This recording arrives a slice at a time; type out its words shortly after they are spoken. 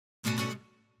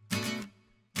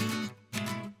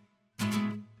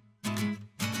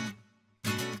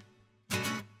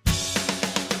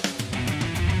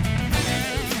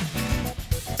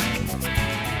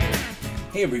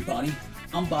Hey everybody,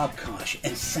 I'm Bob Kosh,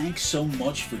 and thanks so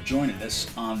much for joining us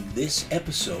on this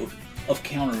episode of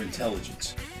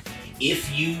Counterintelligence.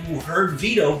 If you heard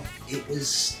Vito, it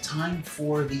was time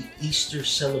for the Easter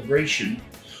celebration,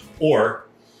 or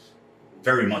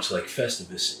very much like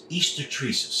Festivus,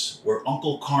 Eastuh-Tree-Suss, where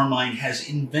Uncle Carmine has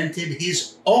invented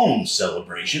his own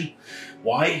celebration.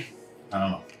 Why? I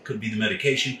don't know. Could be the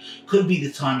medication, could be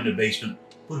the time in the basement,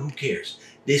 but who cares?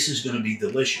 This is going to be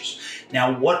delicious.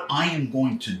 Now, what I am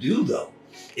going to do, though,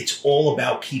 it's all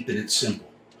about keeping it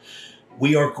simple.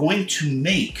 We are going to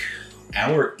make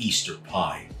our Easter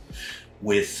pie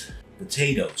with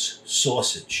potatoes,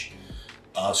 sausage,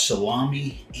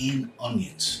 salami, and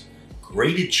onions,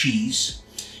 grated cheese,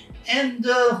 and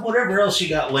whatever else you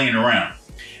got laying around.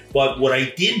 But what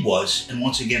I did was, and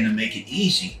once again to make it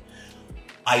easy,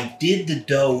 I did the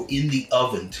dough in the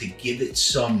oven to give it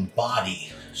some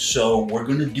body. So we're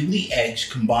going to do the eggs,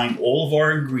 combine all of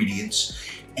our ingredients,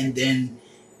 and then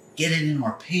get it in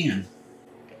our pan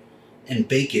and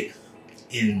bake it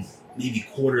in maybe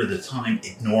quarter of the time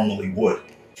it normally would.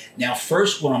 Now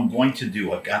first what I'm going to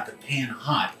do, I've got the pan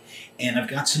hot and I've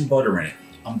got some butter in it.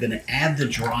 I'm going to add the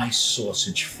dry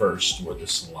sausage first, or the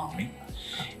salami,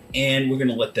 and we're going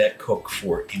to let that cook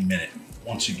for a minute.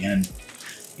 Once again,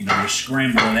 you know, you're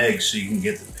scrambling eggs so you can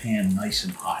get the pan nice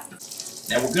and hot.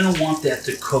 Now we're going to want that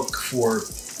to cook for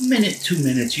a minute, 2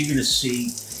 minutes. You're going to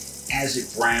see as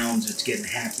it browns, it's getting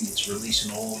happy, it's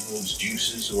releasing all of those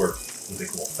juices, or what they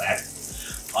call fat.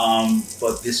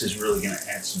 But this is really going to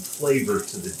add some flavor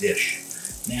to the dish.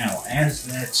 Now, as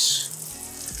that's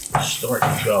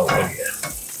starting to go, oh yeah,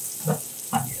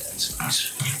 that's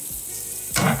nice.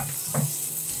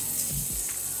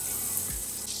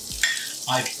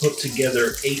 I've put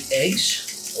together 8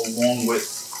 eggs along with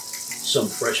some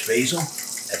fresh basil.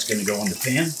 That's going to go in the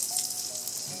pan.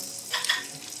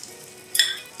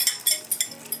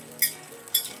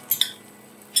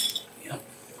 Yep.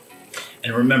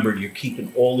 And remember, you're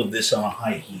keeping all of this on a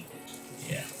high heat.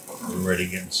 Yeah, we're already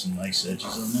getting some nice edges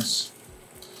on this.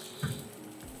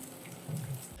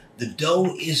 The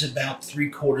dough is about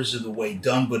 3/4 of the way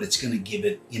done, but it's going to give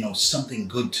it, you know, something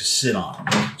good to sit on.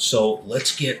 So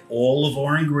let's get all of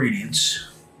our ingredients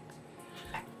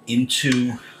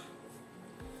into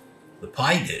the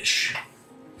pie dish.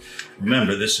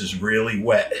 Remember, this is really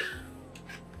wet,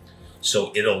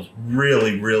 so it'll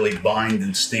really bind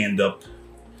and stand up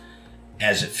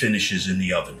as it finishes in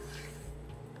the oven.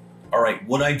 All right,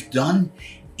 what I've done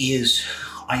is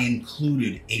I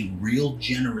included a real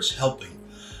generous helping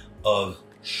of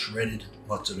shredded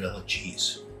mozzarella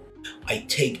cheese. I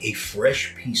take a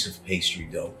fresh piece of pastry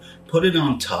dough, put it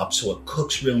on top so it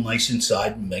cooks real nice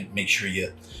inside, and make sure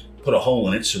you put a hole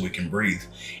in it so we can breathe,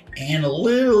 and a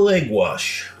little egg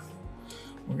wash.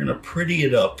 We're gonna pretty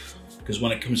it up, because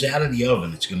when it comes out of the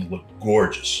oven, it's gonna look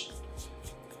gorgeous.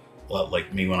 A lot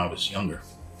like me when I was younger.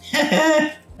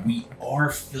 We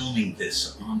are filming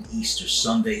this on Easter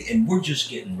Sunday, and we're just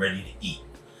getting ready to eat.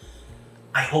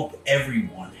 I hope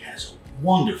everyone has a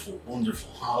wonderful,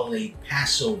 wonderful holiday,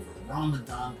 Passover,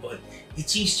 Ramadan, but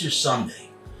it's Easter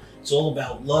Sunday. It's all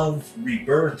about love,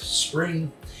 rebirth,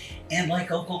 spring, and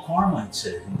like Uncle Carmine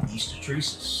said in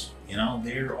Eastuh-Tree-Suss, you know,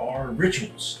 there are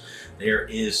rituals. There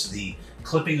is the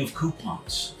clipping of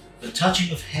coupons, the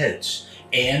touching of heads,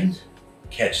 and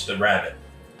catch the rabbit.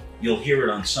 You'll hear it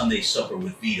on Sunday Supper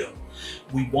with Vito.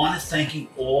 We want to thank you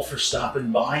all for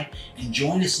stopping by, and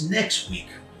join us next week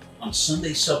on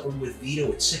Sunday Supper with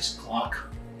Vito at 6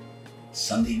 o'clock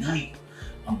Sunday night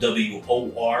on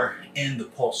WOR and the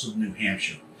Pulse of New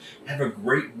Hampshire. Have a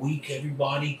great week,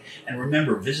 everybody. And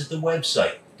remember, visit the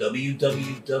website,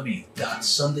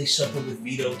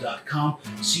 www.sundaysupperwithvito.com.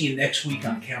 See you next week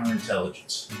on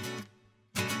Counterintelligence.